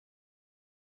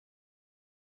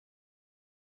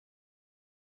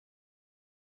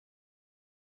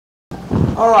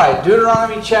All right,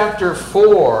 Deuteronomy chapter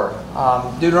 4.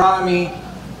 Deuteronomy,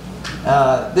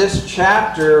 this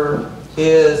chapter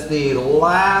is the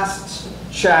last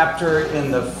chapter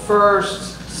in the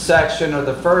first section or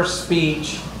the first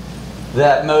speech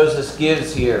that Moses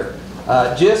gives here.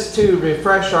 Just to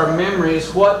refresh our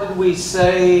memories, what did we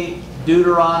say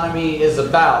Deuteronomy is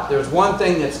about? There's one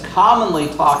thing that's commonly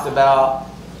talked about,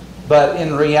 but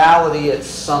in reality it's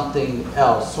something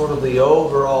else, sort of the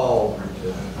overall.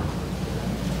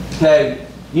 Okay,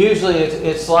 usually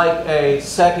it's like a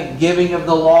second giving of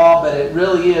the law, but it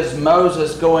really is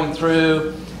Moses going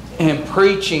through and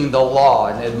preaching the law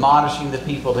and admonishing the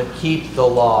people to keep the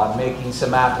law and making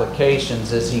some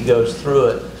applications as he goes through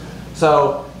it.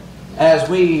 So as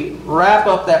we wrap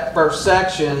up that first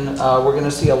section, we're going to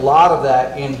see a lot of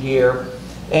that in here.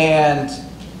 And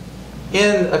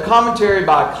in a commentary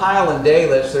by Kyle and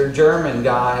Delitzsch, they're German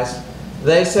guys,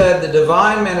 they said the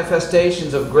divine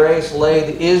manifestations of grace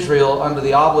laid Israel under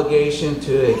the obligation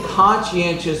to a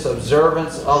conscientious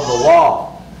observance of the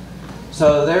law.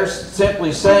 So they're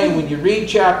simply saying when you read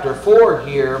chapter 4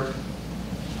 here,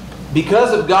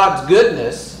 because of God's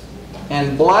goodness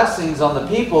and blessings on the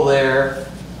people there,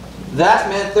 that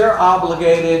meant they're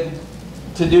obligated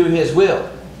to do His will,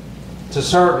 to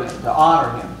serve Him, to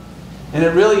honor Him. And it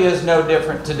really is no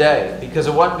different today. Because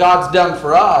of what God's done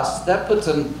for us, that puts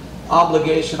an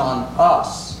obligation on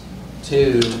us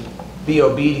to be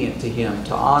obedient to Him,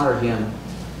 to honor Him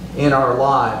in our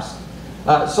lives.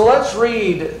 So let's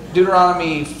read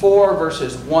Deuteronomy 4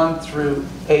 verses 1 through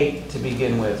 8 to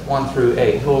begin with. 1 through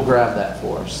 8. Who will grab that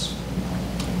for us?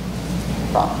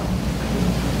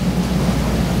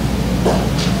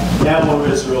 Now, O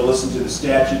Israel, listen to the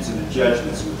statutes and the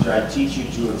judgments which I teach you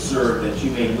to observe, that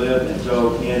you may live and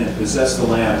go in and possess the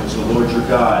land which the Lord your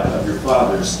God of your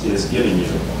fathers is giving you.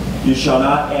 You shall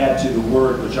not add to the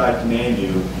word which I command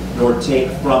you, nor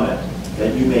take from it,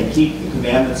 that you may keep the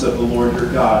commandments of the Lord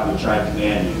your God which I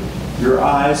command you. Your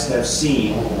eyes have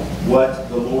seen what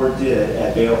the Lord did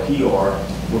at Baal Peor,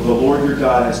 where the Lord your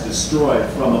God has destroyed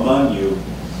from among you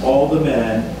all the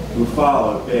men who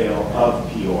followed Baal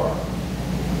of Peor.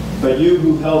 But you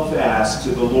who held fast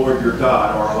to the Lord your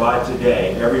God are alive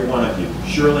today, every one of you.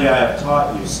 Surely I have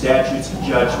taught you statutes and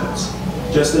judgments,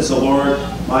 just as the Lord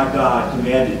my God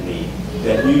commanded me,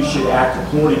 that you should act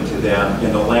according to them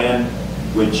in the land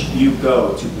which you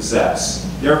go to possess.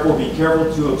 Therefore be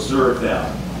careful to observe them,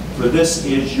 for this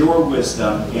is your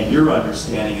wisdom and your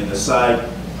understanding in the sight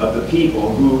of the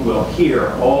people who will hear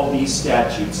all these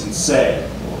statutes and say,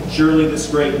 surely this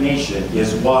great nation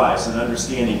is wise and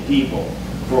understanding people.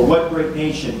 For what great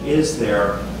nation is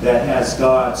there that has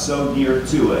God so near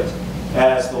to it,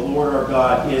 as the Lord our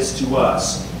God is to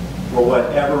us, for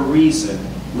whatever reason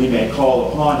we may call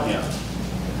upon Him?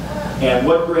 And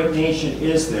what great nation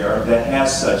is there that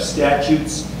has such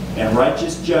statutes and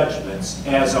righteous judgments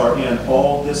as are in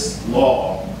all this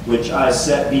law which I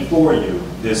set before you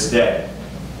this day?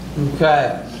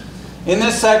 Okay. In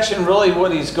this section, really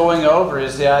what he's going over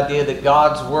is the idea that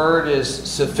God's Word is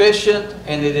sufficient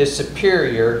and it is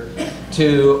superior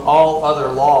to all other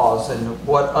laws and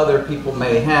what other people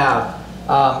may have.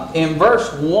 In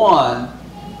verse 1,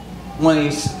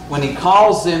 when he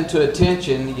calls them to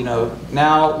attention,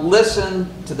 now listen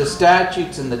to the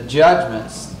statutes and the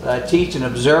judgments that I teach and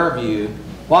observe you.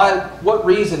 What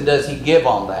reason does he give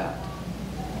on that?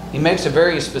 He makes a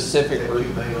very specific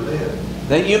reason.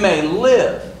 That you may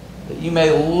live. That you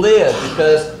may live,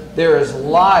 because there is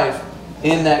life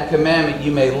in that commandment.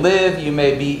 You may live, you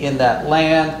may be in that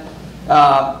land.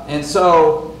 And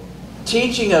so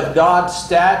teaching of God's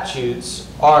statutes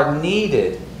are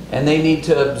needed, and they need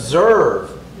to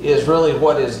observe is really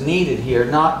what is needed here.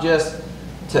 Not just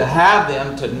to have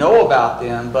them, to know about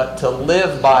them, but to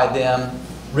live by them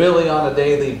really on a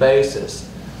daily basis.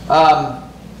 Now,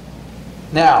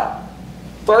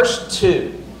 verse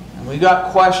 2. And we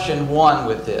got question 1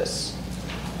 with this.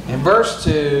 In verse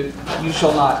 2, you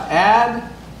shall not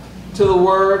add to the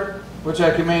word which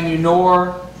I command you,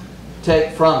 nor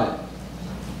take from it.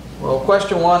 Well,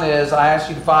 question 1 is, I ask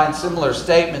you to find similar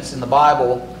statements in the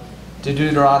Bible to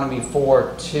Deuteronomy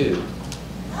 4:2.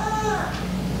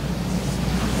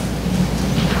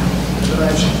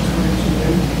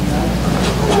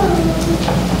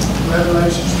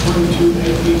 Revelation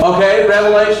 22:18. Okay,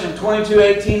 Revelation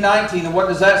 22:18-19. And what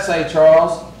does that say,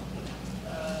 Charles?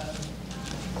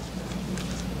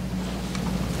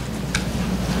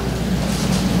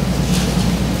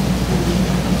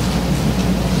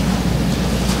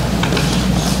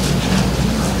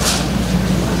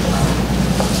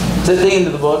 It's at the end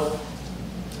of the book.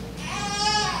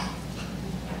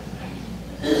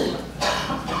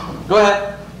 Go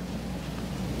ahead.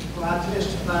 For I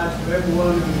testify to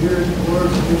everyone who hears the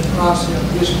words of this prophecy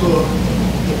of this book.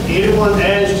 If anyone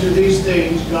adds to these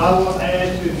things, God will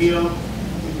add to him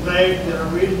the plagues that are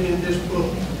written in this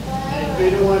book. And if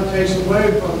anyone takes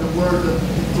away from the word of the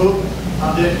book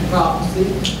of this prophecy,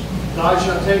 God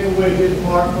shall take away his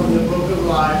part from the book of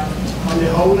life, from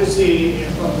the holy city,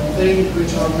 and from the things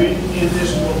which are written in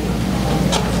this book.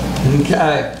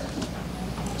 Okay.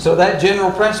 So that general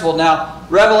principle. Now,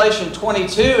 Revelation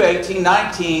 22, 18,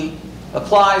 19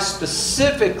 applies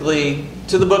specifically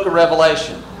to the book of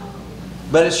Revelation.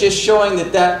 But it's just showing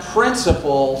that that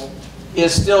principle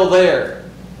is still there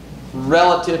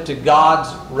relative to God's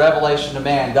revelation to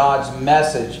man, God's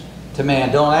message to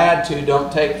man. Don't add to,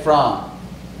 don't take from.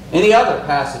 Any other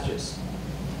passages?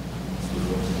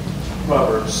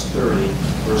 Proverbs 30,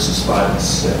 verses 5 and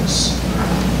 6.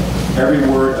 Every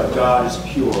word of God is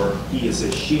pure. He is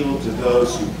a shield to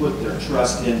those who put their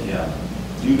trust in him.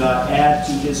 Do not add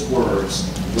to his words,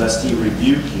 lest he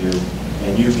rebuke you,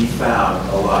 and you be found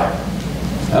a liar.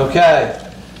 Okay.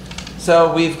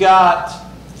 So we've got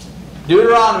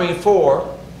Deuteronomy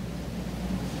 4.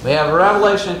 We have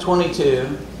Revelation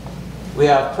 22. We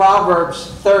have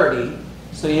Proverbs 30.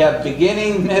 So you have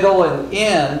beginning, middle, and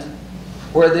end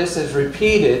where this is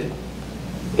repeated.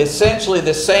 Essentially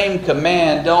the same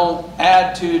command. Don't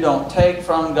add to, don't take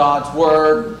from God's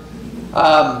Word.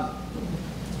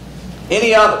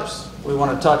 Any others we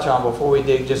want to touch on before we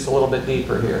dig just a little bit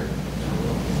deeper here?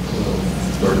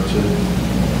 32.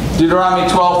 Deuteronomy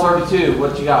 12:32.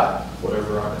 What you got?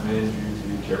 Whatever I command you to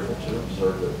be careful to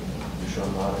observe it, you shall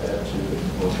not add to it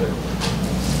or take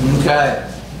from it. Okay.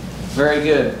 Very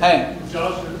good. Hank.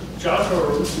 Joshua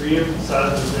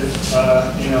reemphasizes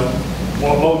that,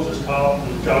 what Moses taught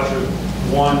in Joshua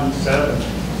 1:7.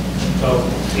 So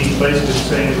he's basically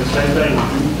saying the same thing.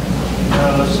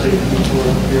 Let's see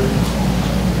here.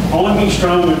 Only be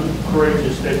strong and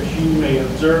courageous, that you may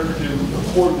observe to do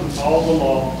according to all the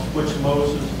law which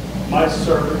Moses, my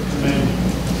servant, commanded.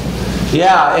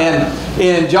 Yeah, and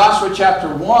in Joshua chapter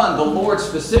 1, the Lord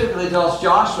specifically tells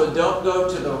Joshua, don't go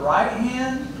to the right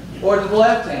hand or to the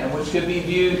left hand, which could be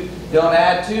viewed, don't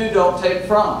add to, don't take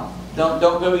from. Don't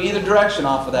go either direction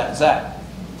off of that. Zach.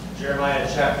 Jeremiah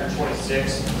chapter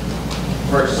 26,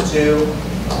 verse 2.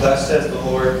 Thus says the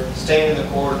Lord, stand in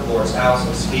the court of the Lord's house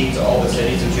and speak to all the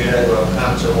cities of Judah who have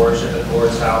come to worship at the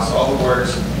Lord's house all the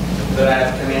words that I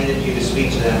have commanded you to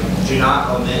speak to them. Do not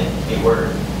omit a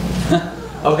word.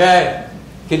 Okay.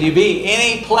 Could you be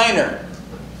any plainer?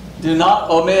 Do not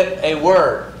omit a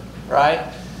word. Right?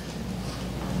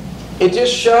 It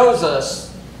just shows us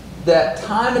that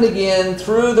time and again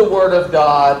through the Word of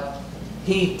God,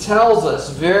 He tells us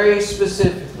very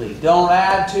specifically, don't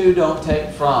add to, don't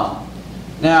take from.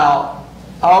 Now,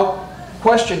 our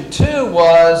question 2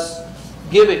 was,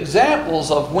 give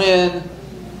examples of when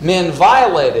men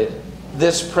violated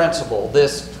this principle,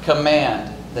 this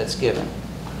command that's given.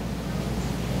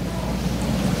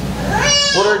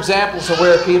 What are examples of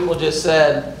where people just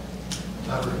said,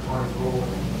 Numbers 24.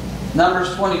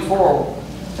 Numbers 24.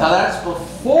 Now that's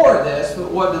before this, but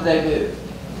what did they do?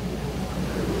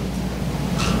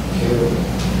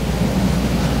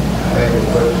 I think we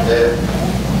put to death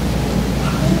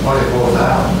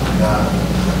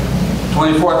 24,000.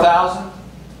 24,000?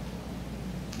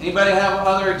 Anybody have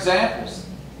other examples?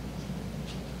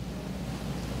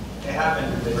 It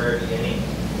happened at the very beginning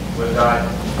when God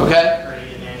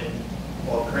created man and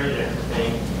created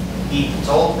everything. He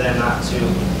told them not to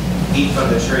eat from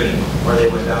the tree or they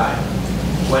would die.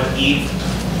 When Eve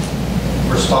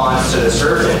responds to the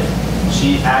serpent,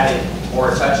 she added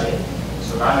or touch it.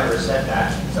 So God never said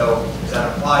that. So is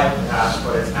that applied perhaps,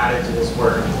 but it's added to this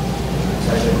word,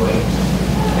 technically.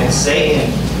 And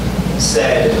Satan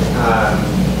said,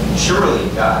 surely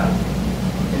die.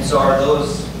 And so are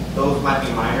those might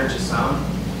be minor to some,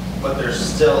 but they're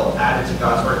still added to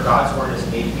God's word. God's word is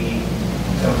made to be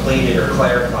completed or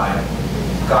clarified.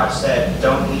 God said,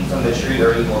 don't eat from the tree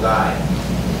or you will die.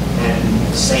 And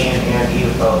Satan and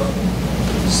Eve both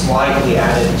slightly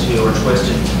added to or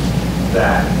twisted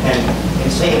that. And in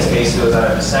Satan's case, it was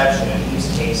out of deception. In Eve's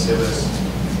case, it was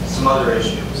some other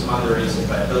issue, some other reason.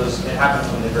 But it happened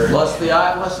from the very Lust the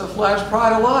eye, lust the flesh,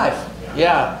 pride of life.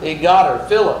 Yeah, it got her.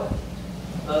 Philip.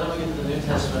 Then we get to the New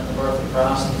Testament, the birth of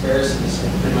Christ. The Pharisees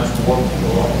pretty much warped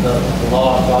the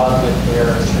law of God with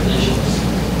their traditions.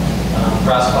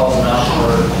 Christ calls them out for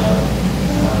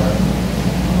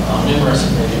on numerous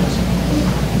occasions.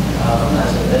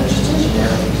 That's just a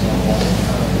generic example.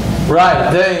 Right.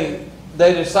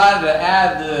 They decided to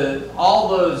add all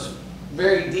those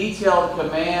very detailed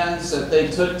commands that they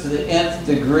took to the nth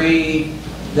degree,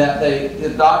 that the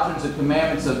doctrines and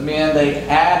commandments of men, they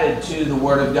added to the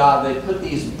Word of God. They put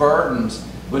these burdens,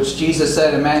 which Jesus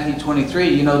said in Matthew 23,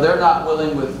 you know, they're not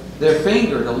willing with their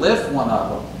finger to lift one of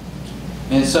them.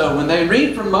 And so when they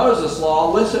read from Moses'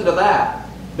 law, listen to that.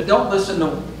 But don't listen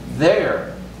to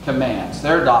their commands,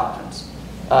 their doctrines.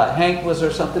 Hank, was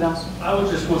there something else? I was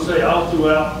just going to say, all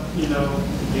throughout, you know,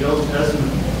 the Old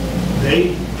Testament,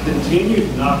 they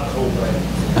continued not to obey.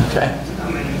 Okay.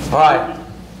 I mean, All right.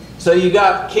 So you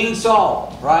got King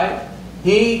Saul, right?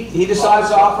 He decides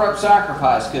to offer up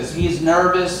sacrifice because he's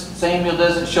nervous. Samuel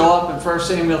doesn't show up in 1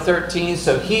 Samuel 13,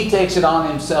 so he takes it on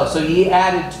himself. So he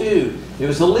added two. It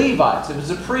was the Levites. It was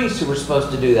the priests who were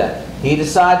supposed to do that. He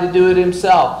decided to do it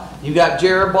himself. You got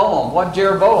Jeroboam. What did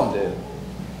Jeroboam do?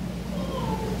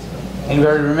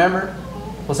 Anybody remember?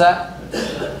 What's that?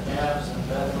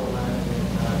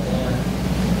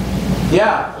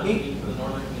 Yeah.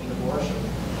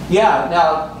 Yeah.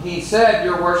 Now, he said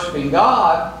you're worshiping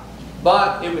God,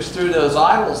 but it was through those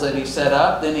idols that he set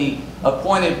up. Then he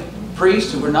appointed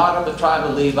priests who were not of the tribe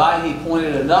of Levi. He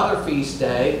appointed another feast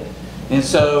day. And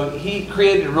so he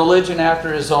created religion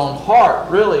after his own heart,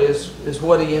 really, is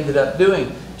what he ended up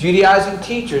doing. Judaizing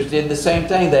teachers did the same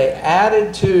thing. They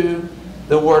added to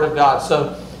the Word of God.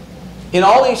 So in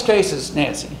all these cases,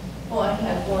 Nancy. Well, I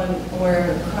had one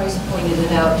where Christ pointed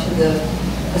it out to the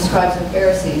scribes and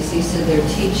Pharisees. He said they're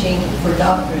teaching for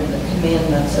doctrine the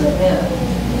commandments of men.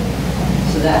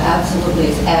 So that absolutely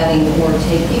is adding or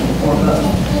taking or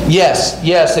both.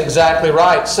 Yes, exactly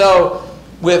right. So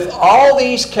with all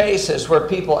these cases where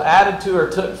people added to or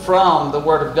took from the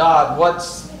Word of God,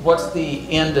 what's the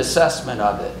end assessment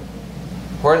of it?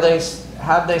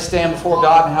 How did they stand before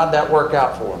God, and how did that work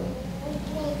out for them?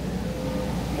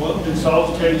 well, in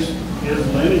Saul's case, his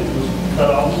lineage was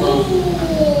cut off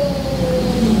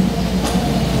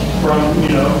from you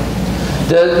know.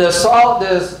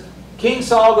 Does King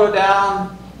Saul go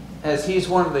down as he's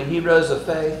one of the heroes of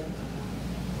faith?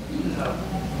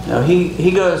 No,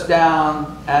 he goes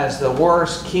down as the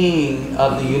worst king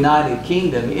of the United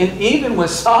Kingdom. And even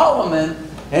with Solomon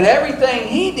and everything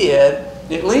he did,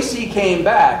 at least he came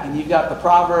back. And you've got the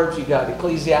Proverbs, you've got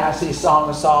Ecclesiastes, Song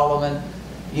of Solomon.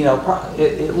 You know,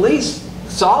 at least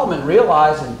Solomon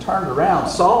realized and turned around.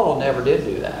 Saul never did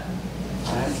do that.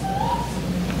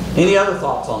 Right? Any other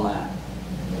thoughts on that?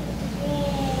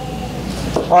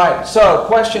 All right, so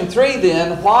question 3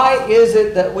 then. Why is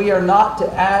it that we are not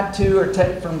to add to or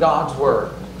take from God's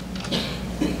Word?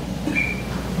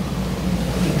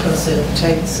 Because it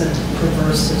takes and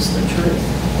perverses the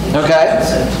truth. Okay.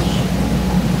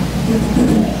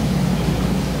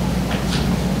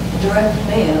 Direct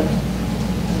command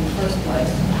in the first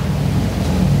place.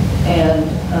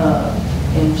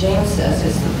 And James says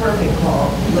it's the perfect law,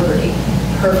 liberty,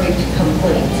 perfect,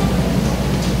 complete.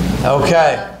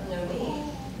 Okay. No need.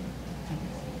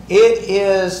 It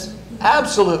is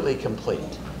absolutely complete.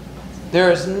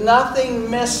 There is nothing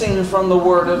missing from the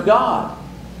Word of God.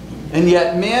 And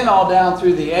yet men all down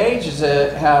through the ages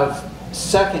have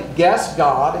second-guessed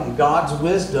God and God's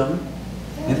wisdom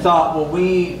and thought, well,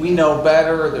 we know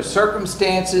better. The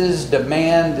circumstances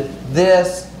demand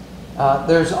this.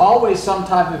 There's always some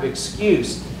type of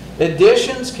excuse.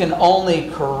 Additions can only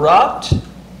corrupt.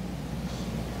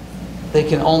 They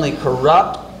can only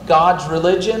corrupt God's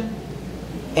religion.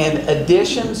 And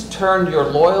additions turn your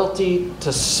loyalty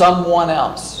to someone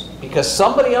else. Because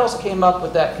somebody else came up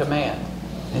with that command.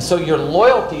 And so your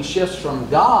loyalty shifts from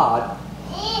God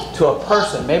to a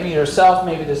person. Maybe yourself,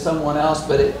 maybe to someone else,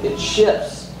 but it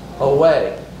shifts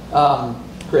away.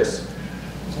 Chris?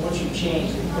 So once you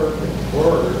change the perfect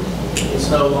word, it's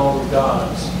no longer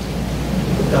God's.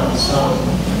 It becomes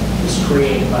something that's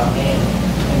created by man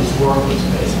and his word is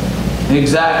basically.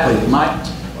 Exactly. Mike?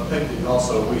 I think that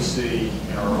also we see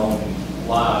in our own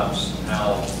lives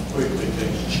how quickly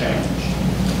things change.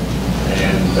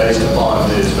 And based upon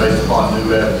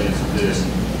new evidence of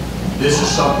this is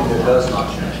something that does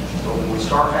not change. But when we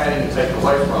start adding and taking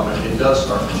away from it, it does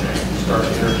start to change. We start to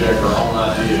interject our own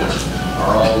ideas,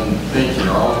 our own thinking,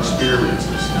 our own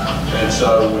experiences. And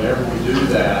so whenever we do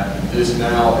that, this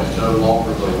now is no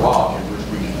longer the rock in which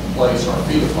we can place our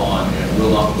feet upon and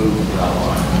will not move without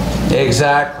life.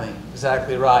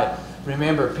 Exactly right.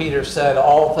 Remember, Peter said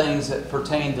all things that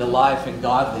pertain to life and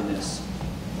godliness.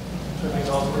 I think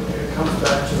ultimately it comes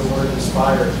back to the word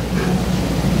inspired.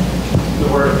 The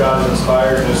word of God is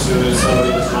inspired, and as soon as somebody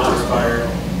that's not inspired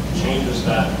changes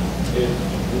that, it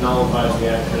nullifies the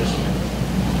accuracy.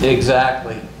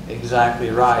 Exactly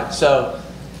right. So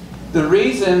the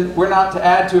reason we're not to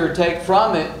add to or take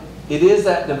from it, it is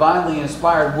that divinely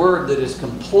inspired word that is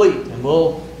complete. And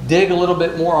we'll dig a little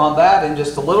bit more on that in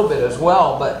just a little bit as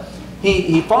well. But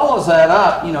he follows that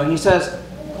up. You know, he says,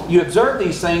 you observe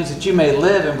these things that you may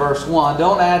live in verse 1.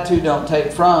 Don't add to, don't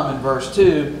take from in verse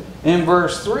 2. In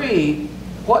verse 3,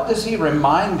 what does he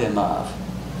remind them of?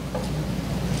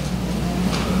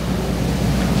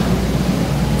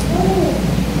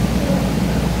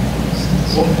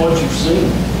 What you've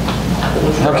seen.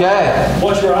 Okay.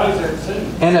 What your eyes have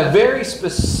seen. And a very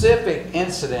specific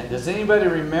incident. Does anybody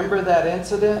remember that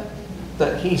incident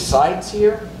that he cites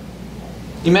here?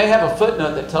 You may have a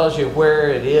footnote that tells you where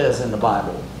it is in the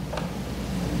Bible.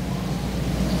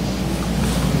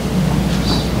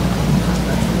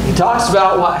 He talks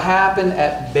about what happened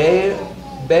at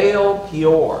Baal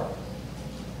Peor.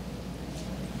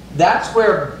 That's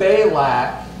where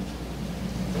Balak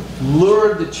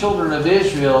lured the children of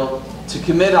Israel to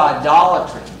commit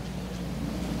idolatry.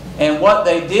 And what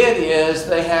they did is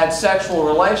they had sexual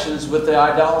relations with the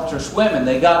idolatrous women.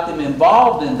 They got them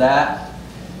involved in that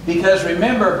because,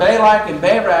 remember, Balak and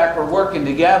Barak were working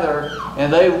together,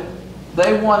 and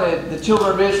they wanted the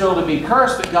children of Israel to be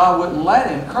cursed, but God wouldn't let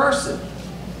him curse them.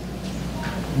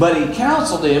 But he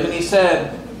counseled him, and he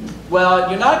said, well,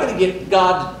 you're not going to get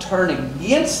God to turn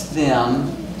against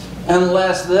them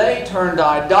unless they turn to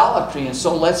idolatry. And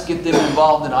so let's get them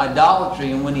involved in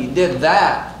idolatry. And when he did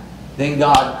that, then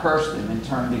God cursed them and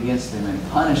turned against them and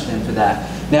punished them for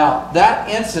that. Now, that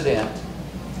incident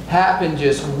happened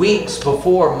just weeks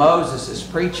before Moses is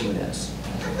preaching this.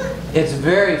 It's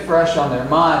very fresh on their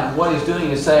mind. And what he's doing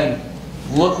is saying,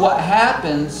 look what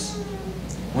happens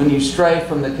when you stray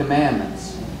from the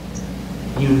commandments.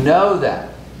 You know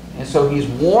that. And so he's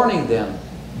warning them,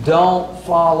 don't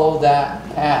follow that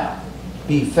path.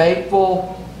 Be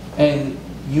faithful and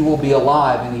you will be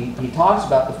alive. And he talks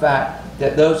about the fact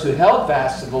that those who held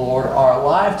fast to the Lord are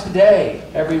alive today,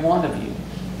 every one of you.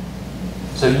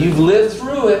 So you've lived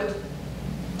through it.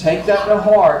 Take that to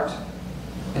heart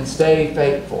and stay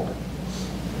faithful.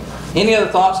 Any other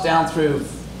thoughts down through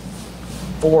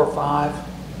 4 or 5?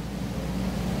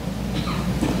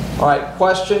 All right,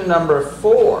 question number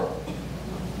 4.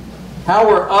 How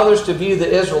were others to view the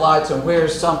Israelites, and where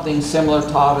is something similar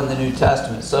taught in the New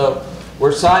Testament? So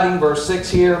we're citing verse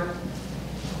 6 here.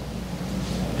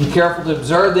 Be careful to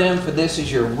observe them, for this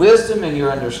is your wisdom and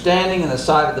your understanding in the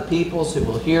sight of the peoples who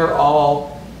will hear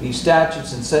all these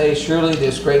statutes and say, surely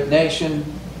this great nation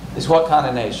is what kind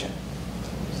of nation?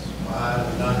 Wise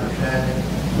and understanding.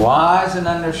 Wise and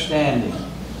understanding.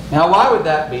 Now, why would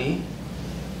that be?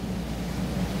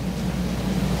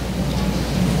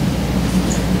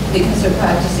 Because they're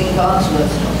practicing God's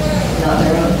wisdom, not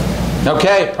their own.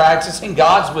 Okay, practicing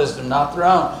God's wisdom, not their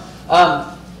own.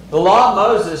 The law of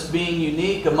Moses being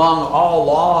unique among all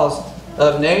laws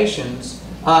of nations.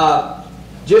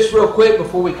 Just real quick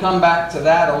before we come back to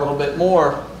that a little bit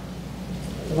more,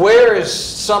 where is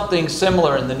something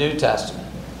similar in the New Testament?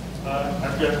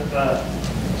 I've got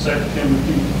 2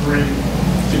 Timothy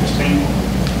 3:16.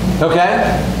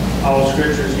 Okay. All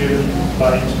Scripture is given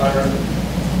by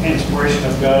inspiration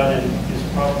of God and is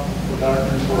proper for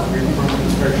doctrine, for reproof,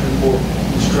 inspection, for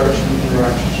instruction in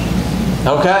righteousness.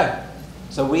 Okay.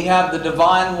 So we have the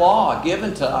divine law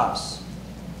given to us.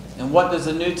 And what does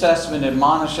the New Testament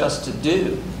admonish us to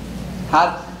do?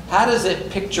 How does it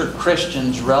picture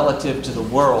Christians relative to the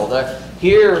world?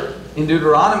 Here in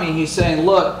Deuteronomy, he's saying,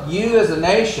 look, you as a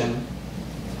nation,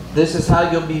 this is how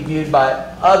you'll be viewed by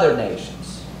other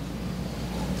nations.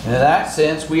 And in that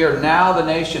sense, we are now the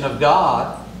nation of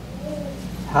God.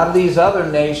 How do these other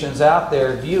nations out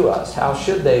there view us? How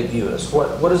should they view us?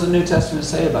 What does the New Testament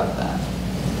say about that?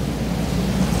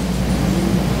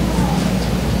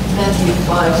 Matthew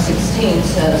 5:16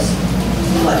 says,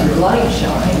 let your light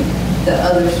shine, that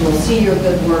others will see your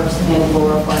good works and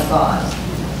glorify God.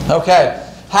 Okay.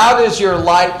 How does your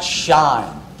light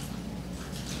shine?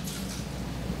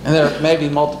 And there may be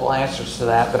multiple answers to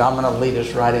that, but I'm going to lead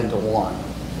us right into one.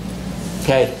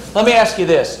 Okay. Let me ask you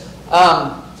this.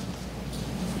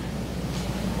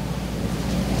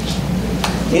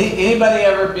 Anybody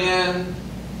ever been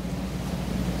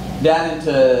down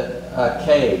into a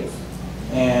cave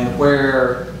and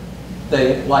where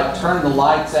they like turn the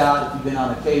lights out? If you've been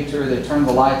on a cave tour, they turn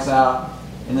the lights out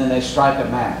and then they strike a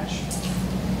match.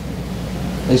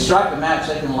 They strike a match,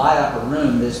 they can light up a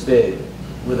room this big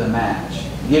with a match.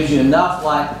 It gives you enough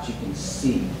light that you can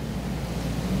see.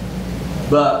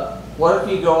 But what if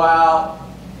you go out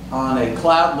on a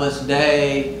cloudless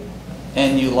day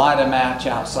and you light a match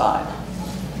outside?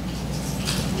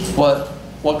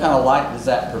 What kind of light does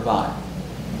that provide?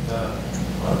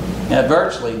 Yeah,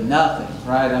 virtually nothing,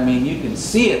 right? I mean, you can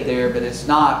see it there, but it's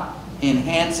not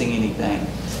enhancing anything.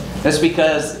 That's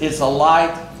because it's a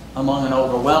light among an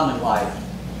overwhelming light.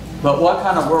 But what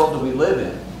kind of world do we live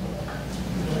in?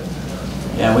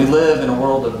 Yeah, we live in a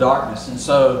world of darkness. And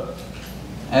so,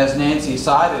 as Nancy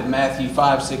cited, Matthew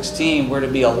 5:16, we're to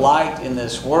be a light in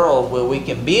this world. Where we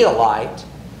can be a light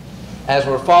as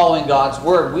we're following God's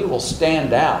Word, we will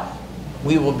stand out.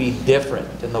 We will be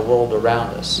different than the world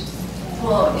around us.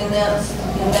 Well, in that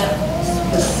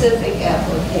specific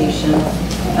application,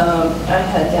 I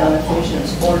had down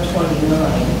Ephesians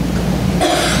 4:29,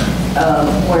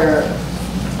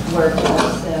 where Paul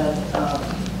said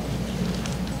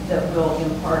that we'll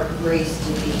impart grace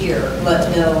to the hearer.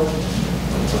 Let no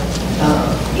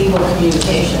evil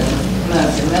communication come out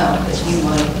of your mouth, that you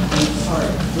might impart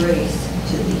grace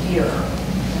to the hearer.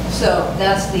 So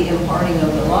that's the imparting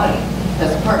of the light.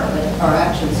 That's part of it. Our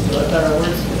actions do it, but our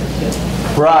words do it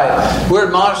too. Right. We're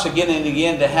admonished again and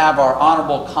again to have our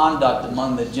honorable conduct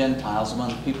among the Gentiles, among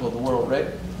the people of the world, right?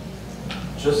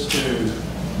 Just to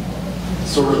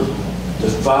sort of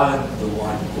define the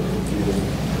light that we're giving.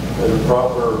 In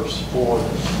Proverbs 4,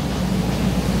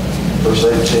 verse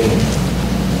 18,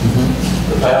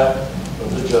 the path of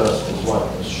the just is like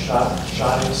a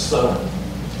shining sun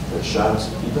that shines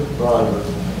even brighter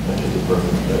into the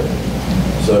perfect day.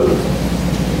 So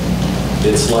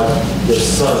it's like the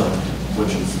sun,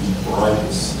 which is the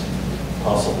brightest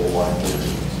possible light there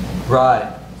is. Right.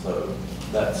 So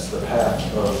that's the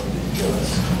path of the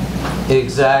just.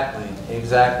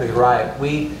 Exactly right.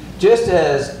 We, just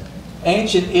as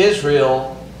ancient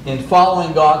Israel, in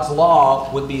following God's law,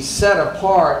 would be set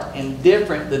apart and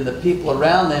different than the people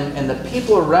around them, and the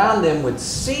people around them would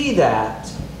see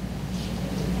that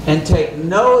and take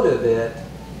note of it,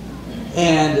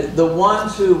 and the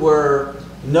ones who were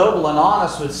noble and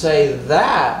honest would say,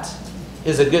 that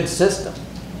is a good system.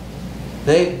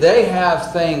 They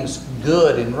have things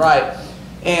good and right.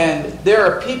 And there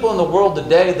are people in the world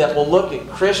today that will look at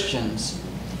Christians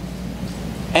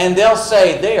and they'll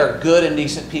say they are good and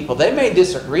decent people. They may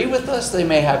disagree with us. They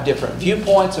may have different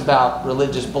viewpoints about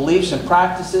religious beliefs and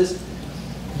practices.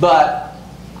 But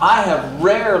I have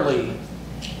rarely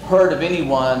heard of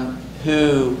anyone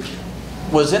who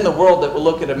was in the world that will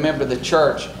look at a member of the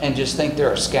church and just think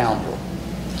they're a scoundrel.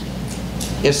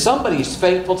 If somebody's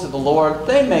faithful to the Lord,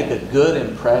 they make a good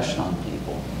impression on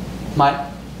people. Mike?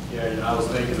 Yeah, I was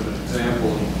thinking of an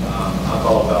example. I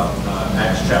thought about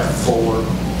Acts chapter 4.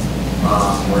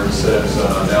 Where it says,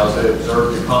 now as they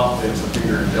observed the confidence of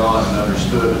Peter and John and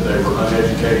understood that they were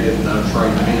uneducated and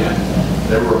untrained men,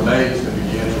 they were amazed and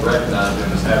began to recognize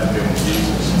them as having been with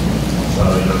Jesus.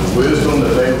 The wisdom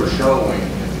that they were showing,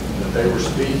 that they were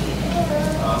speaking,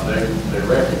 they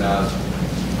recognized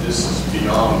this is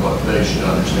beyond what they should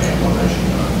understand, what they should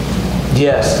know.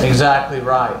 Yes, exactly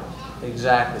right.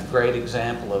 Exactly. Great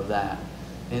example of that.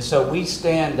 And so we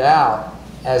stand out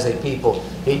as a people.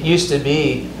 It used to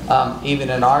be, even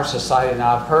in our society, and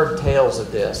I've heard tales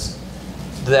of this,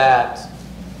 that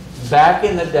back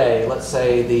in the day, let's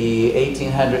say the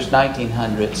 1800s,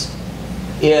 1900s,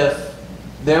 if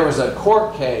there was a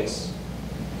court case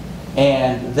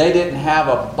and they didn't have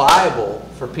a Bible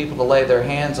for people to lay their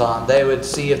hands on, they would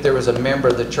see if there was a member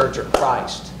of the Church of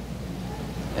Christ.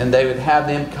 And they would have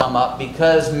them come up,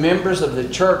 because members of the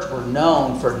church were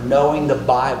known for knowing the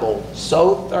Bible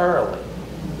so thoroughly.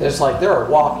 It's like they're a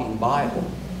walking Bible.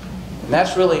 And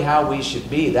that's really how we should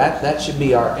be. That should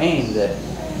be our aim, that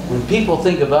when people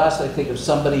think of us, they think of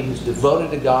somebody who's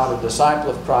devoted to God, a disciple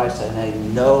of Christ, and they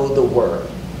know the Word.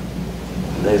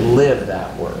 They live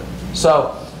that Word.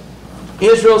 So,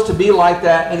 Israel's to be like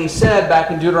that. And he said back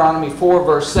in Deuteronomy 4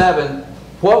 verse 7,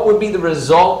 what would be the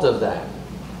result of that?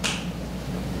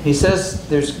 He says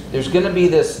there's going to be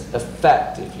this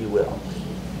effect, if you will.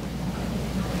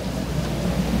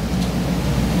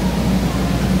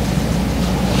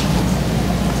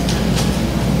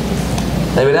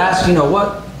 They would ask,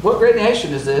 what great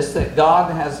nation is this that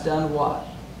God has done what?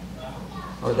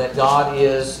 Or that God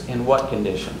is in what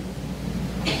condition?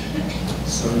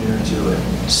 So near to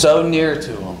it. So near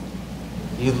to Him.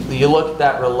 You look at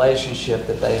that relationship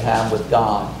that they have with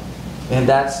God. And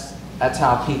that's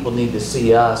how people need to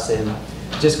see us. And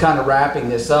just kind of wrapping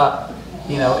this up,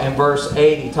 in verse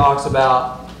 8 he talks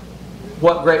about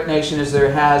what great nation is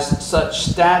there has such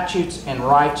statutes and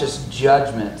righteous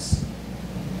judgments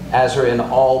as are in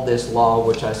all this law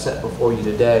which I set before you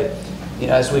today.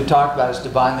 As we've talked about, it's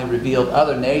divinely revealed.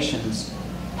 Other nations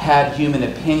had human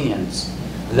opinions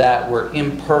that were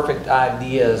imperfect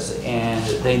ideas, and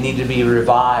they need to be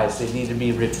revised, they need to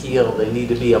be repealed, they need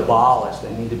to be abolished,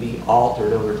 they need to be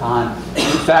altered over time.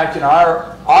 In fact, in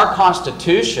our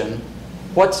Constitution,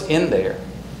 what's in there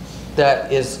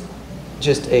that is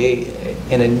just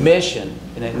an admission,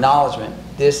 an acknowledgement,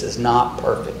 this is not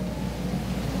perfect.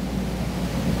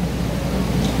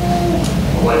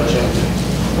 Way to change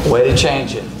it. Way to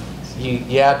change it.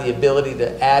 You have the ability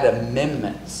to add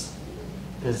amendments,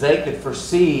 because they could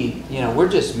foresee, we're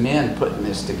just men putting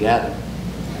this together.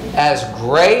 As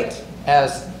great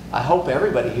as I hope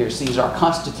everybody here sees our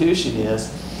Constitution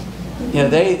is,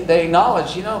 they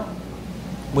acknowledge,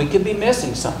 we could be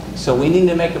missing something. So we need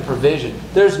to make a provision.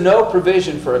 There's no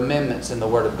provision for amendments in the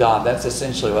Word of God. That's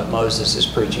essentially what Moses is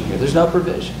preaching here. There's no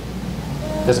provision.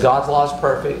 Because God's law is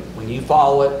perfect. When you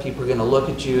follow it, people are going to look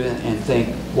at you and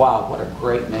think, wow, what a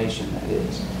great nation that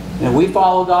is. And if we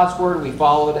follow God's Word, we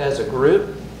follow it as a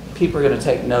group, people are going to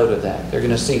take note of that. They're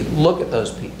going to see, look at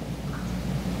those people.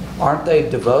 Aren't they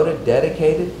devoted,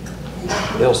 dedicated?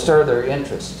 It'll stir their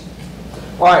interest.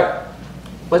 All right,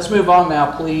 let's move on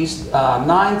now, please.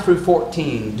 9 through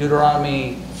 14,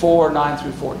 Deuteronomy 4, 9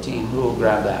 through 14. Who will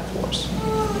grab that for us?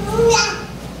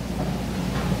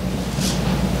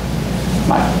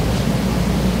 Mike.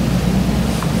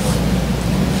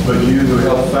 But you who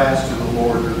held fast to the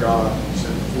Lord your God, he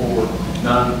said 4,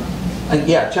 9.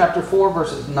 Yeah, chapter 4,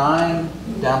 verses 9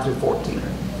 down through 14.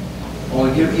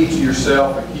 Only give heed to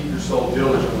yourself and keep your soul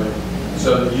diligently,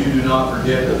 so that you do not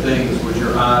forget the things which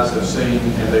your eyes have seen,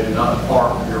 and they do not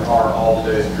depart from your heart all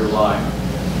the days of your life.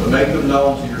 But make them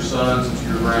known to your sons and to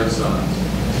your grandsons.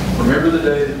 Remember the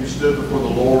day that you stood before the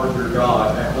Lord your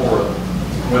God at Horeb,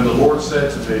 when the Lord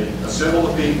said to me, assemble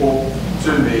the people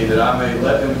to me, that I may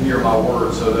let them hear my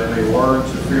word, so they may learn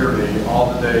to fear me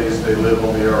all the days they live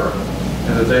on the earth,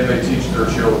 and that they may teach their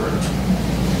children.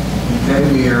 You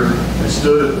came near and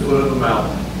stood at the foot of the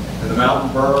mountain, and the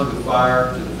mountain burned with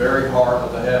fire to the very heart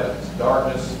of the heavens,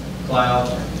 darkness,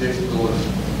 clouds, and thick gloom.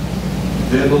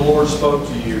 Then the Lord spoke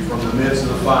to you from the midst of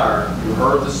the fire. You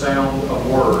heard the sound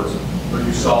of words, but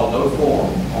you saw no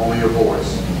form, only a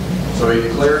voice. So he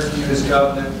declared to you his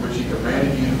covenant, which he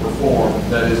commanded you to perform,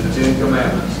 that is the 10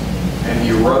 Commandments, and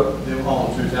he wrote them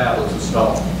on 2 tablets of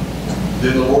stone.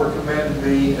 Then the Lord commanded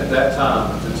me at that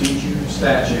time to teach you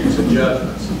statutes and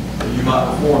judgments, that you might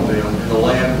perform them in the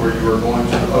land where you are going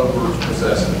to over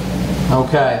possess it.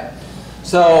 Okay,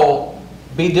 so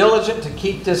be diligent to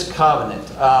keep this covenant.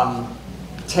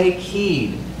 Take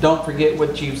heed. Don't forget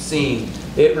what you've seen.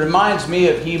 It reminds me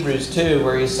of Hebrews 2,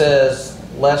 where he says,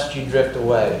 lest you drift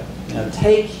away.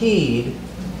 Take heed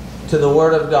to the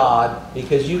Word of God,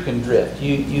 because you can drift.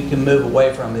 You can move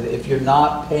away from it if you're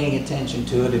not paying attention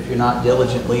to it, if you're not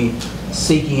diligently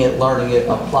seeking it, learning it,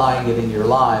 applying it in your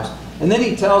lives. And then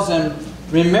he tells them,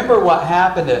 remember what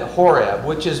happened at Horeb,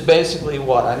 which is basically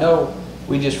what? I know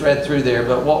we just read through there,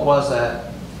 but what was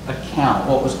that account?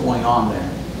 What was going on there?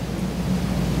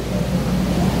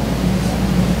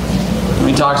 When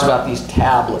he talks about these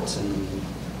tablets and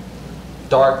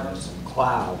darkness and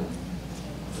cloud and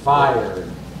fire.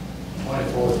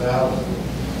 24,000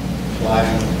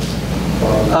 flying.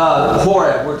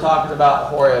 Horeb. We're talking about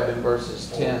Horeb in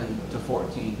verses 10 to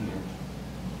 14 here.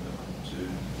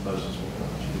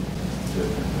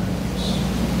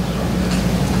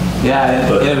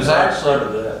 Yeah, it was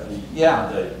actually,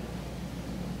 yeah,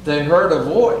 they heard a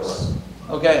voice.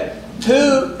 Okay,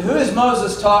 who is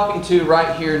Moses talking to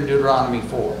right here in Deuteronomy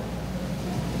 4?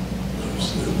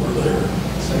 We're there.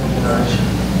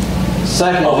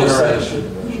 Second generation.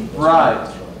 Right.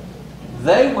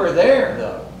 They were there,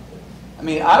 though. I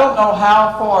mean, I don't know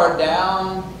how far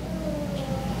down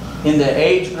in the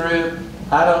age group.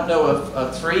 I don't know if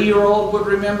a 3-year-old would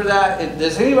remember that.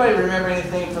 Does anybody remember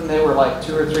anything from they were like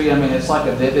 2 or 3? I mean, it's like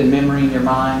a vivid memory in your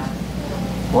mind,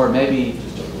 or maybe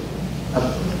a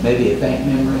faint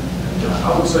memory.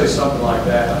 I would say something like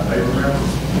that. I may remember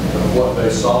what they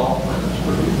saw,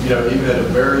 even at a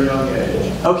very young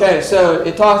age. Okay, so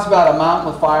it talks about a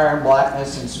mountain with fire and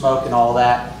blackness and smoke and all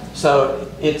that. So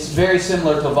it's very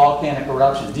similar to volcanic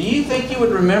eruption. Do you think you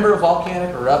would remember a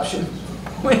volcanic eruption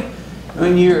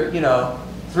when you're,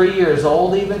 3 years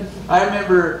old even? I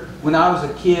remember when I was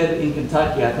a kid in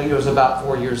Kentucky, I think it was about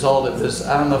 4 years old. It was,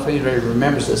 I don't know if anybody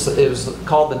remembers this, it was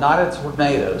called the Night of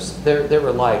Tornadoes. There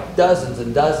were like dozens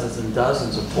and dozens and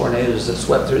dozens of tornadoes that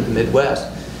swept through the Midwest.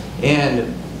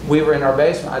 And we were in our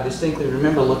basement. I distinctly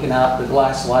remember looking out the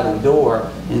glass sliding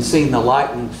door and seeing the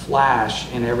lightning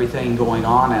flash and everything going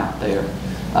on out there.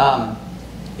 I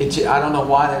don't know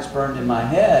why that's burned in my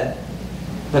head,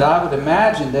 but I would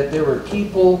imagine that there were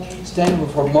people standing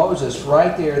before Moses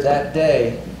right there that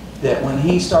day, that when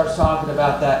he starts talking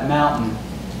about that mountain,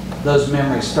 those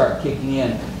memories start kicking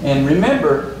in. And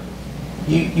remember,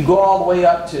 you go all the way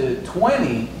up to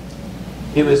 20.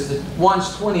 It was the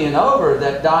ones 20 and over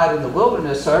that died in the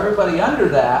wilderness, so everybody under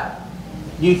that,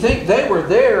 you think they were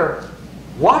there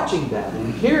watching that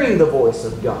and hearing the voice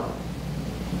of God.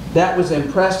 That was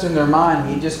impressed in their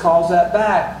mind. He just calls that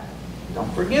back.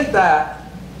 Don't forget that.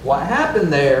 What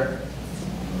happened there?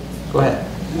 Go ahead.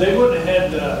 They wouldn't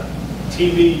have had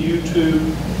TV,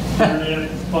 YouTube, internet,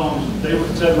 phones. They would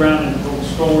have sat around and told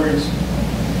stories.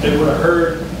 They would have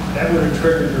heard. That would have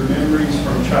triggered their memories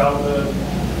from childhood.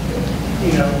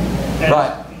 You know, as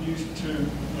Right. we used to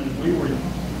when we were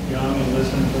young and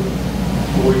listened to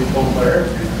stories told by our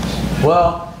parents.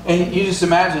 Well, and you just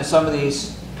imagine some of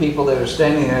these people that were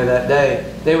standing there that day,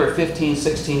 they were 15,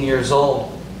 16 years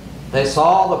old. They saw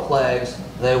all the plagues.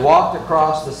 They walked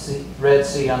across the Red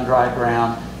Sea on dry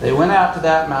ground. They went out to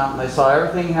that mountain. They saw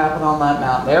everything happen on that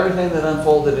mountain, everything that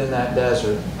unfolded in that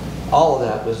desert. All of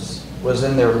that was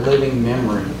in their living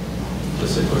memory.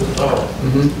 Just a quick thought.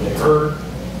 They heard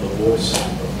the voice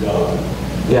of God.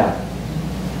 Yeah.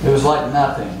 It was like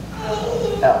nothing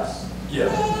else. Yeah.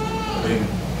 I mean,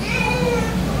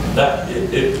 that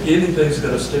if anything's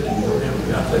going to stick in your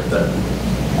memory, I think that.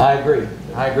 I agree.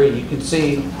 I agree. You can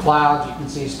see clouds, you can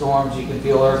see storms, you can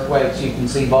feel earthquakes, you can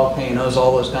see volcanoes,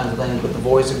 all those kinds of things, but the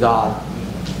voice of God,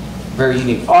 very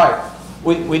unique. All right.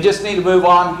 We just need to move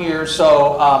on here.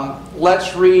 So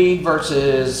let's read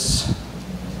verses,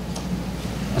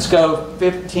 let's go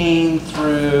 15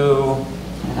 through,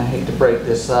 and I hate to break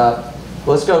this up,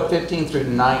 let's go 15 through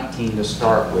 19 to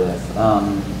start with.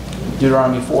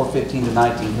 Deuteronomy 4, 15 to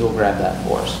 19, who'll grab that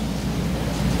for us?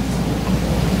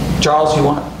 Charles, you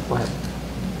want it? Go ahead.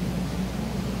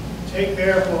 Take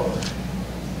therefore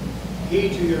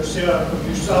heed to yourself, for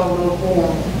you saw no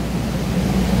form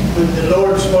when the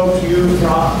Lord spoke to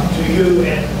you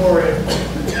at Horeb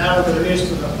out of the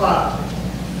midst of the fire,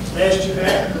 lest you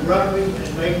act corruptly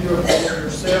and make for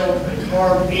yourself a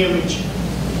carved image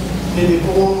in the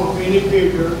form of any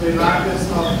figure, the likeness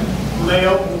of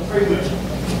male or female,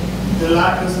 the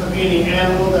likeness of any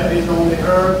animal that is on the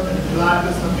earth, and the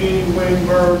likeness of any winged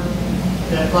bird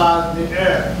that flies in the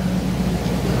air,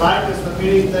 the likeness of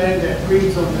anything that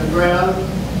creeps on the ground,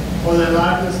 or the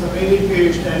likeness of any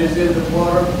fish that is in the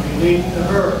water beneath the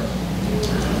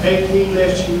earth. Take heed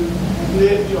lest you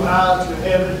lift your eyes to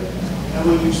heaven, and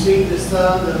when you see the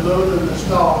sun, the moon, and the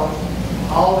stars,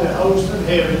 all the hosts of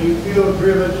heaven, you feel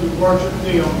driven to worship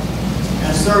them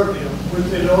and serve them, which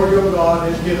the Lord your God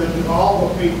has given to all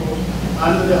the people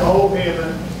under the whole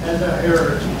heaven as a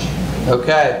heritage.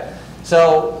 Okay.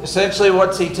 So essentially,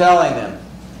 what's he telling them?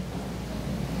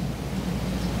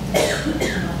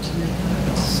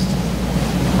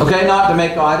 Okay, not to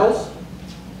make idols.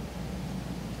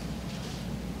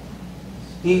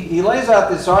 He lays out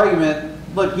this argument.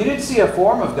 Look, you didn't see a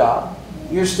form of God.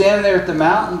 You're standing there at the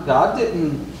mountain. God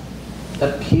didn't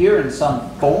appear in some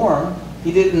form.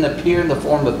 He didn't appear in the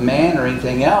form of man or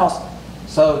anything else.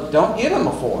 So don't give him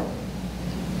a form.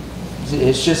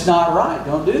 It's just not right.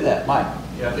 Don't do that, Mike.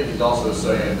 Yeah, I think he's also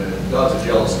saying that God's a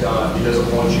jealous God. He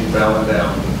doesn't want you bowing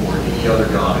down before any other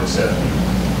God except Him.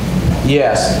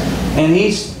 Yes. And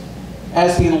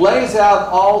as he lays out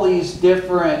all these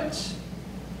different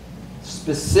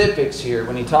specifics here,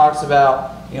 when he talks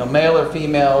about, male or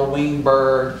female, winged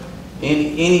bird,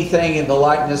 anything in the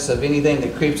likeness of anything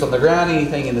that creeps on the ground,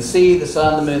 anything in the sea, the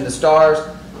sun, the moon, the stars,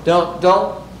 don't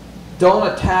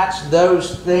attach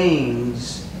those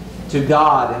things to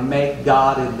God and make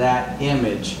God in that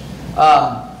image.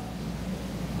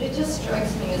 It just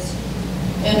strikes me as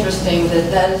interesting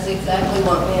that is exactly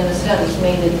what man has done. He's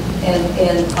made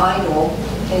an idol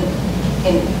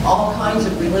in all kinds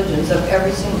of religions of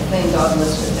every single thing God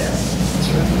listed there.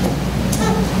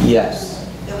 Yes.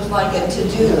 It was like a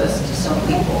to-do list to some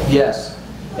people. Yes.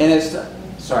 And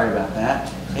sorry about that.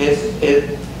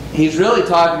 He's really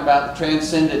talking about the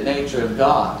transcendent nature of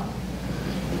God.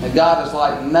 And God is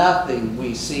like nothing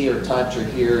we see or touch or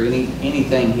hear,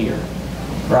 anything here.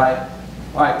 Right?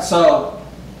 All right, so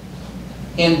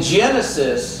in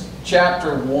Genesis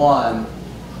chapter 1,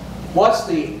 what's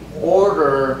the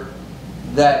order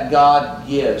that God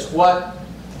gives?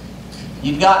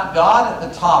 You've got God at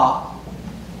the top,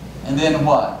 and then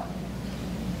what?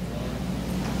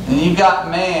 And you've got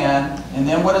man, and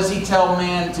then what does he tell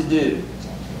man to do?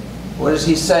 What does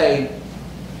he say?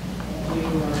 You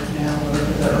are now over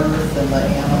the earth and the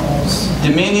animals.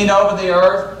 Dominion over the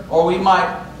earth, or we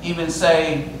might even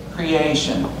say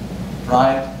creation,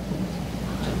 right?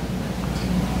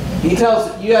 He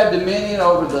tells that you have dominion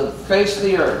over the face of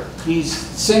the earth. He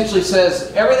essentially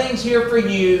says, everything's here for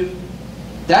you.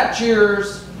 That's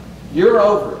yours. You're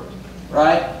over it,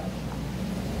 right?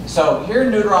 So here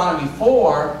in Deuteronomy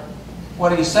 4,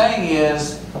 what he's saying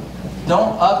is,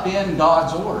 don't upend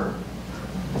God's order.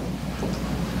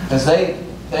 Because they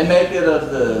make it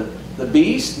of the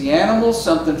beast, the animals,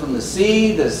 something from the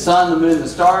sea, the sun, the moon, the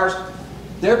stars.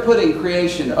 They're putting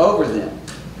creation over them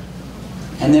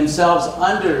and themselves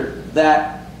under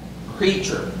that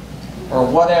creature or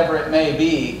whatever it may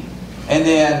be. And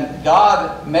then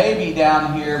God may be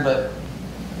down here, but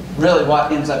really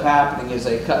what ends up happening is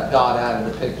they cut God out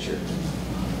of the picture.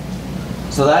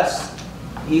 So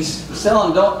he's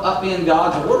telling them, don't upend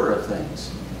God's order of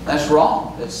things. That's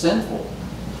wrong. It's sinful.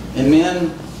 And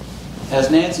men, as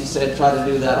Nancy said, try to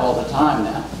do that all the time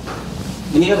now.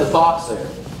 Any other thoughts there?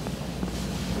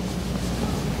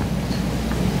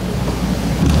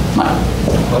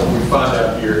 What we find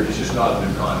out here, it's just not a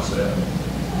new concept.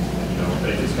 You know,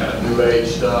 think it's kind of new age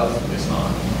stuff. It's not.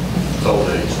 It's old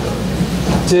age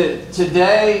stuff.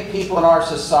 Today, people in our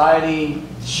society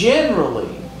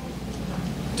generally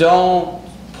don't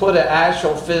put an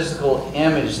actual physical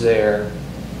image there,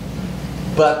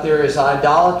 but there is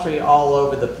idolatry all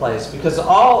over the place, because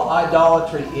all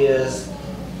idolatry is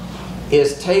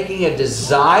taking a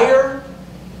desire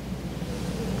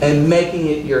and making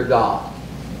it your God.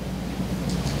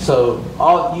 So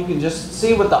you can just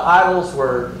see what the idols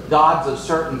were, gods of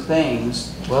certain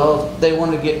things. Well, they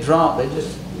want to get drunk, they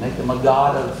just make them a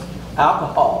god of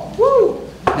alcohol. Woo!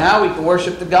 Now we can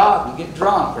worship the God and get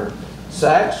drunk, or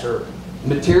sex, or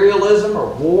materialism,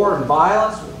 or war and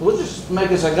violence. We'll just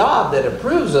make us a God that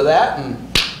approves of that, and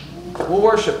we'll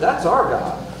worship. That's our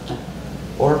God.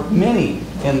 Or many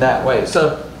in that way.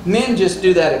 So men just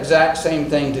do that exact same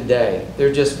thing today.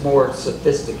 They're just more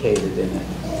sophisticated in it.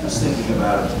 I was thinking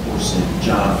about it, of course, in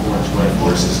John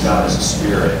 4:24, it says God is a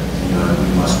spirit, and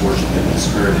we must worship Him in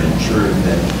spirit and in truth.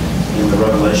 And in the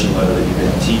Revelation letter that you've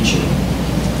been teaching,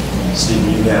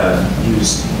 Stephen, you have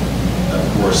used, of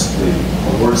course, the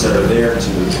words that are there to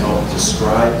help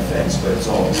describe things, but it's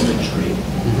all imagery,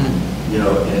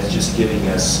 and it's just giving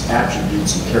us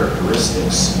attributes and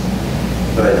characteristics.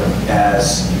 But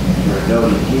as you're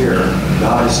noting here,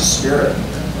 God is a spirit,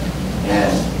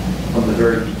 and from the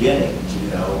very beginning,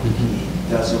 He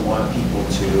doesn't want people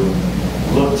to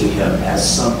look to Him as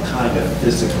some kind of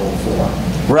physical form.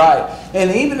 Right.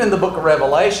 And even in the book of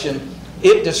Revelation,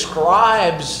 it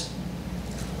describes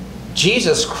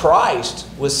Jesus Christ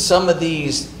with some of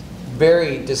these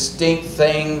very distinct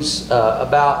things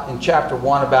in chapter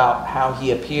 1 about how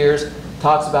He appears.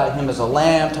 Talks about Him as a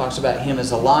lamb, talks about Him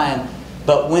as a lion.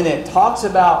 But when it talks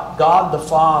about God the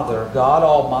Father, God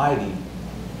Almighty,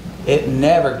 it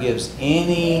never gives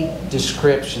any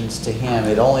descriptions to Him.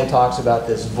 It only talks about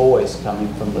this voice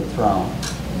coming from the throne.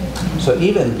 So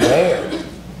even there,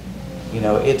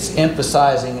 it's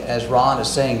emphasizing, as Ron is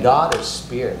saying, God is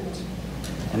spirit.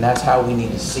 And that's how we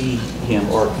need to see Him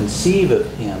or conceive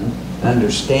of Him and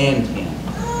understand Him.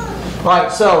 All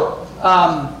right, so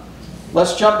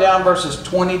let's jump down verses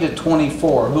 20 to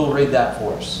 24. Who will read that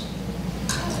for us?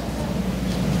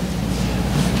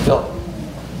 Philip.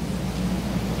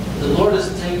 The Lord has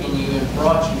taken you and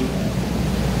brought you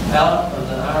out of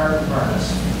the iron furnace,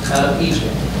 out of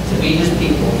Egypt, to be His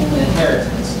people, an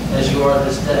inheritance, as you are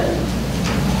this day.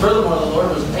 Furthermore, the Lord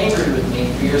was angry with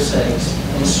me for your sakes,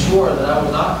 and swore that I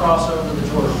would not cross over the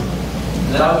Jordan,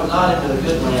 and that I would not enter the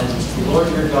good land which the Lord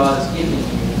your God is giving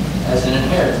you as an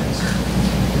inheritance.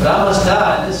 But I must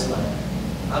die in this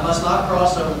land. I must not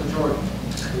cross over the Jordan,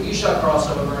 but you shall cross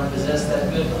over and possess that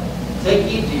good land. Take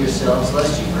heed to yourselves,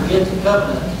 lest you forget the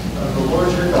covenant of the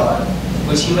Lord your God,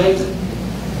 which He made with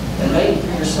you, and make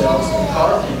for yourselves a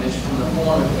carved image from the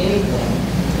form of anything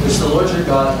which the Lord your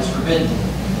God has forbidden you.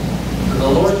 For the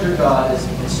Lord your God is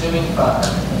a consuming fire,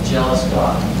 a jealous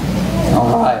God.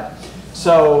 All right.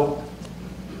 So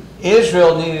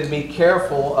Israel needed to be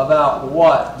careful about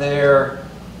what? Their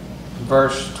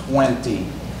verse 20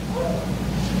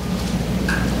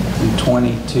 and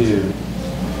 22.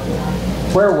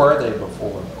 Where were they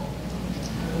before?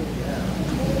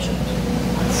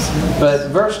 But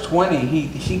verse 20,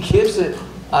 he gives it,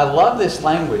 I love this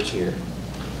language here.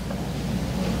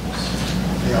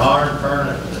 The iron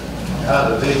furnace.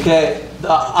 Okay,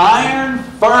 the iron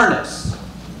furnace.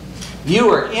 You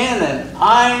were in an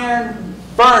iron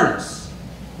furnace.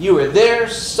 You were there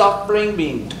suffering,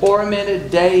 being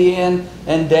tormented day in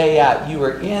and day out. You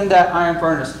were in that iron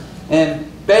furnace. And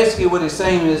basically what he's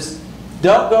saying is,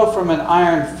 don't go from an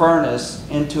iron furnace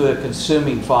into a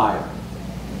consuming fire.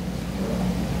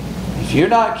 If you're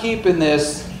not keeping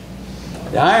this,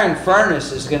 the iron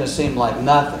furnace is going to seem like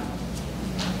nothing.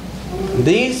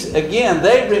 These, again,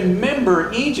 they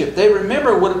remember Egypt. They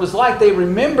remember what it was like. They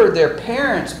remember their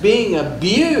parents being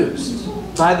abused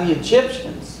by the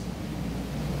Egyptians.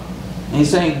 And he's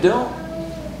saying, don't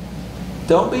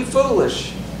be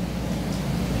foolish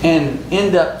and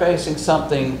end up facing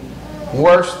something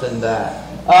Worse than that.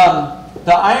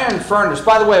 The iron furnace.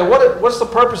 By the way, what's the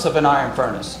purpose of an iron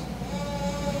furnace?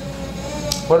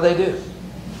 What do they do?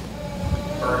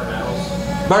 Burn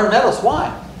metals. Burn metals.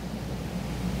 Why?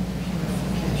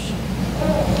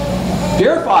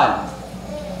 Purify them.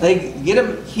 They get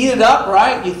them heated up,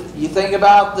 right? You think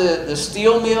about the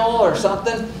steel mill or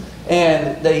something,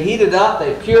 and they heat it up,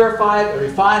 they purify it, they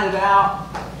refine it out.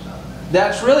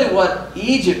 That's really what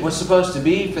Egypt was supposed to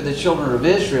be for the children of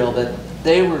Israel, that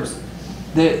they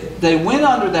went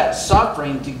under that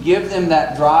suffering to give them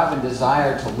that drive and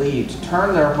desire to leave, to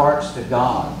turn their hearts to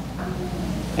God.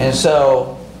 And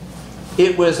so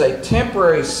it was a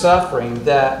temporary suffering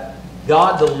that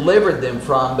God delivered them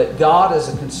from, but God is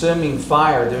a consuming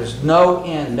fire. There's no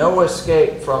end, no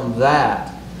escape from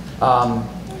that.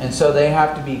 And so they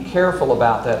have to be careful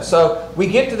about that. So we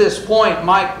get to this point,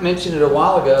 Mike mentioned it a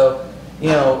while ago,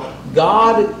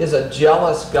 God is a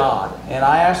jealous God. And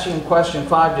I asked you in question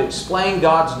 5 to explain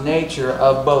God's nature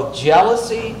of both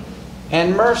jealousy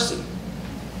and mercy.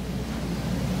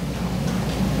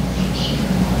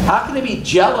 How can He be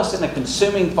jealous in a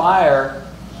consuming fire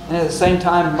and at the same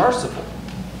time merciful?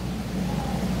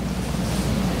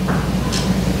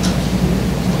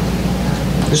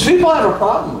 Because people have a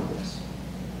problem with this.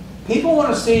 People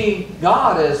want to see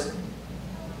God as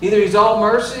either He's all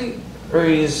mercy or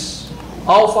He's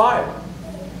all fire.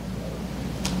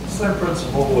 Same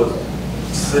principle with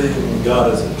seeing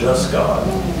God as a just God,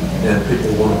 and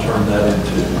people want to turn that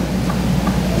into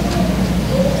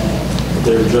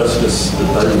their justice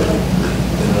that they make.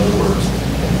 In other words,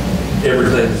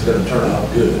 everything's going to turn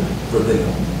out good for them.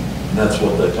 And that's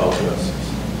what they taught us.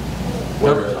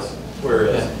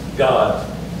 Whereas God,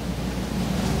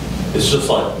 it's just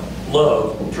like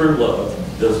love, true love,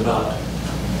 does not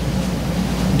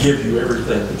give you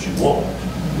everything that you want.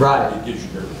 Right. It gives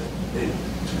you everything you need.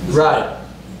 Right.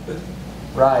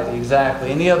 Right,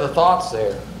 exactly. Any other thoughts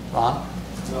there, Ron?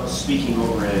 Well, speaking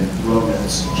over in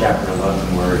Romans chapter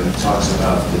 11, where it talks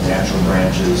about the natural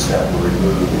branches that were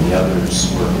removed and the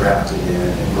others were grafted in.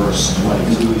 In verse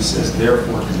 22, he says,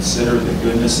 "Therefore consider the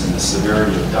goodness and the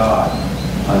severity of God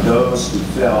on those who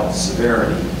felt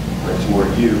severity, but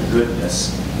toward you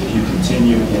goodness, if you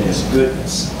continue in His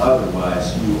goodness.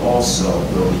 Otherwise, you also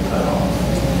will be cut off."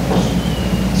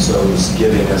 So He's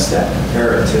giving us that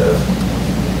comparative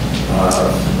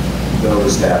of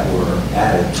those that were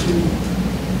added to,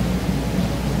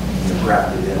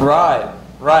 grafted in.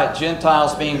 Right.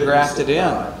 Gentiles being grafted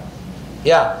in.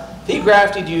 Yeah. If He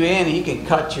grafted you in, He can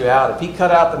cut you out. If He cut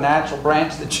out the natural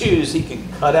branch, the Jews, He can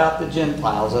cut out the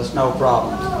Gentiles. That's no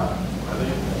problem. I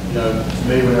think, to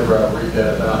me, whenever I read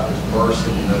that about His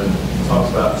mercy, it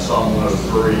talks about Psalm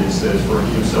 103, it says, "For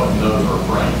He Himself knows our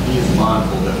frame. He is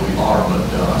mindful that we are but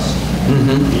dust."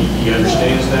 Mm-hmm. He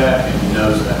understands that, and He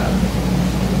knows that.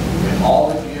 And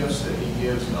all the gifts that He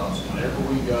gives us, whenever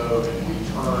we go and we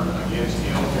turn against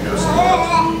Him to go somewhere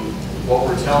else, what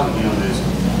we're telling Him is,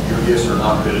 your gifts are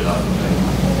not good enough for me.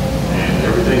 And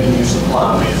everything you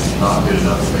supply me is not good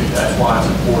enough for me. That's why it's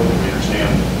important that we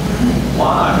understand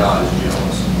why God is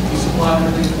jealous. He supplied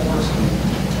everything for us, and we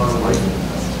turn away from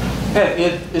that.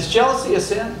 Hey, is jealousy a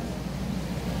sin?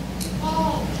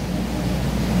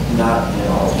 Not in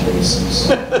all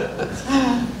cases.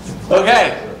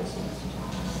 Okay.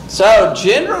 So,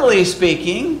 generally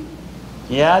speaking,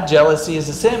 jealousy is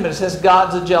a sin, but it says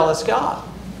God's a jealous God.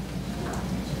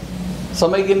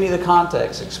 Somebody give me the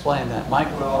context. Explain that, Mike.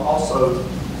 Well, also,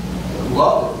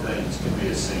 love of things can be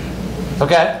a sin.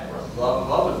 Okay.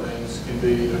 Love of things can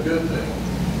be a good thing.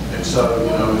 And so,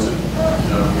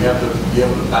 we have to be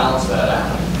able to balance that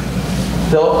out.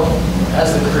 Philip?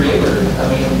 As the creator,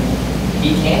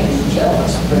 He can be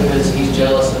jealous because He's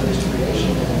jealous of His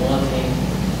creation and wanting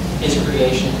His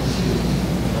creation to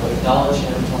acknowledge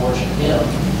Him, to worship Him.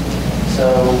 So,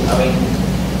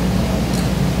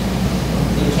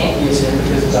 it can't be a sin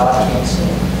because God can't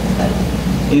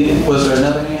sin. Was there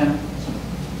another hand?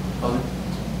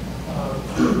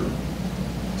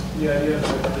 The idea of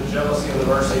the jealousy and the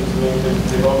mercy, to me,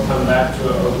 they both come back to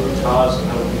a root cause of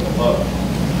how people love.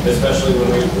 Especially when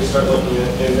we start looking at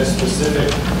in this specific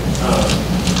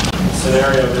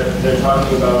scenario, they're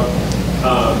talking about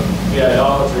the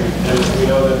idolatry, and we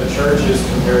know that the church is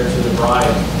compared to the bride.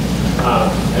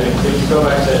 And if you go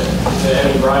back to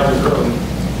any bride or groom,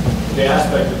 the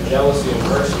aspect of jealousy and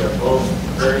mercy are both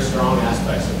very strong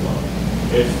aspects of love.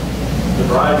 If the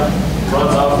bride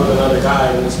runs off with another guy,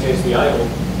 in this case the idol,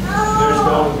 there's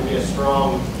going to be a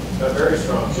very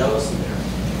strong jealousy there.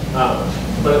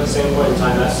 But at the same point in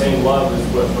time, that same love is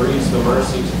what breeds the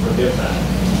mercy to forgive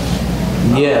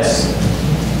that. Yes.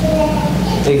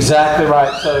 Exactly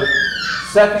right.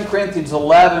 2 Corinthians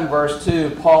 11, verse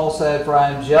 2, Paul said, "For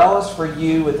I am jealous for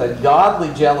you with a godly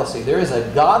jealousy." There is a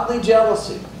godly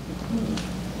jealousy.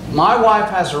 My wife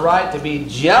has a right to be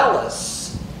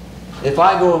jealous if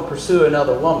I go and pursue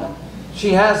another woman.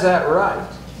 She has that right.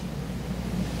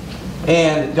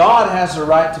 And God has the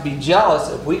right to be jealous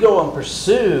if we go and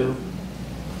pursue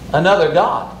another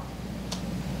god.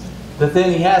 But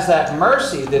then He has that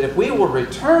mercy that if we will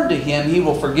return to Him, He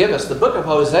will forgive us. The book of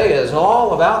Hosea is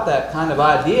all about that kind of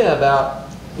idea about,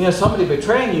 somebody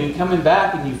betraying you and coming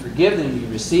back and you forgive them, you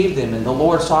receive them. And the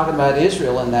Lord's talking about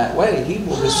Israel in that way. He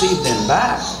will receive them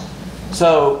back.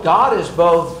 So God is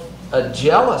both a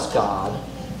jealous God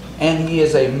and He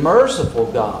is a merciful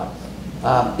God.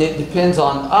 It depends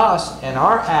on us and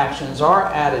our actions, our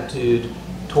attitude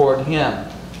toward Him.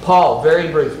 Paul, very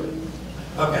briefly.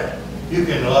 Okay, you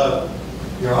can love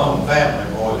your own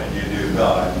family more than you do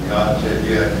God. God said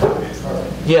you have to put it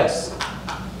first. Yes.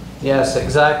 Yes,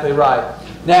 exactly right.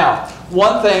 Now,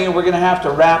 one thing, and we're going to have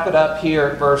to wrap it up here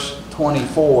at verse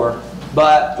 24,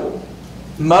 but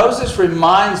Moses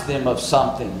reminds them of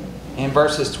something in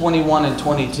verses 21 and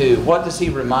 22. What does he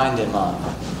remind them of?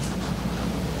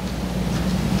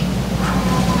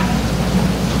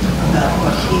 About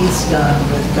what He's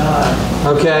done with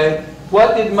God. Okay.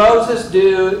 What did Moses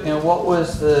do, and what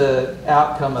was the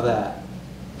outcome of that?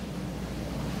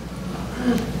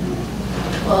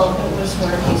 Well, it was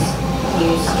where he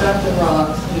struck the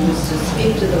rock. He was to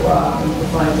speak to the rock and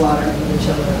provide water for the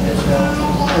children of Israel.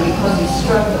 And because he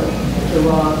struck the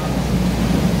rock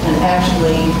and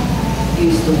actually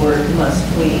used the word "must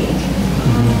we,"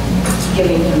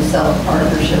 giving himself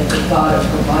partnership with God of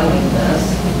providing this,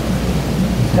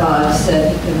 God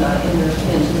said he could not enter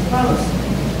into the promised land.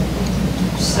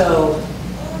 So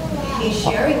he's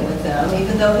sharing with them,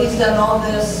 even though he's done all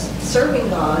this serving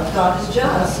God, God is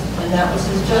just, and that was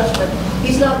his judgment.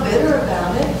 He's not bitter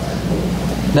about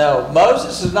it. No,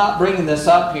 Moses is not bringing this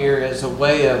up here as a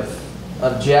way of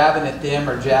jabbing at them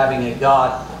or jabbing at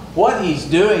God. What he's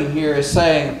doing here is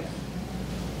saying,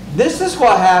 this is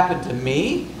what happened to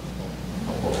me.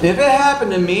 If it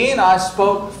happened to me and I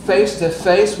spoke face to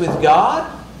face with God,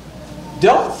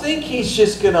 don't think He's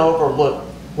just going to overlook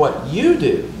what you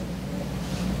do.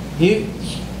 You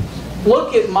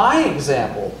look at my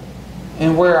example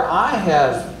and where I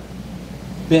have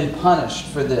been punished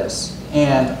for this,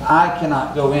 and I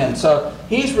cannot go in. So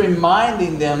he's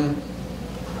reminding them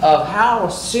of how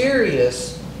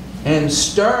serious and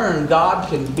stern God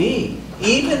can be,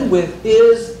 even with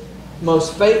His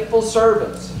most faithful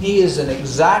servants. He is an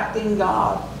exacting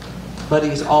God, but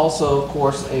He's also, of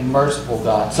course, a merciful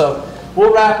God. So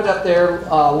we'll wrap it up there.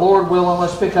 Lord willing,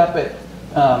 let's pick up at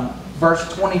verse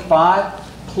 25.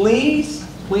 Please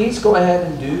go ahead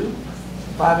and do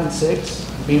 5 and 6.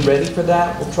 Be ready for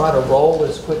that. We'll try to roll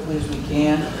as quickly as we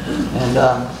can. And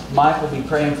Mike will be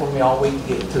praying for me all week to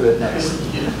get through it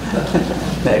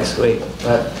next week.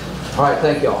 But, all right,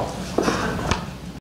 thank you all.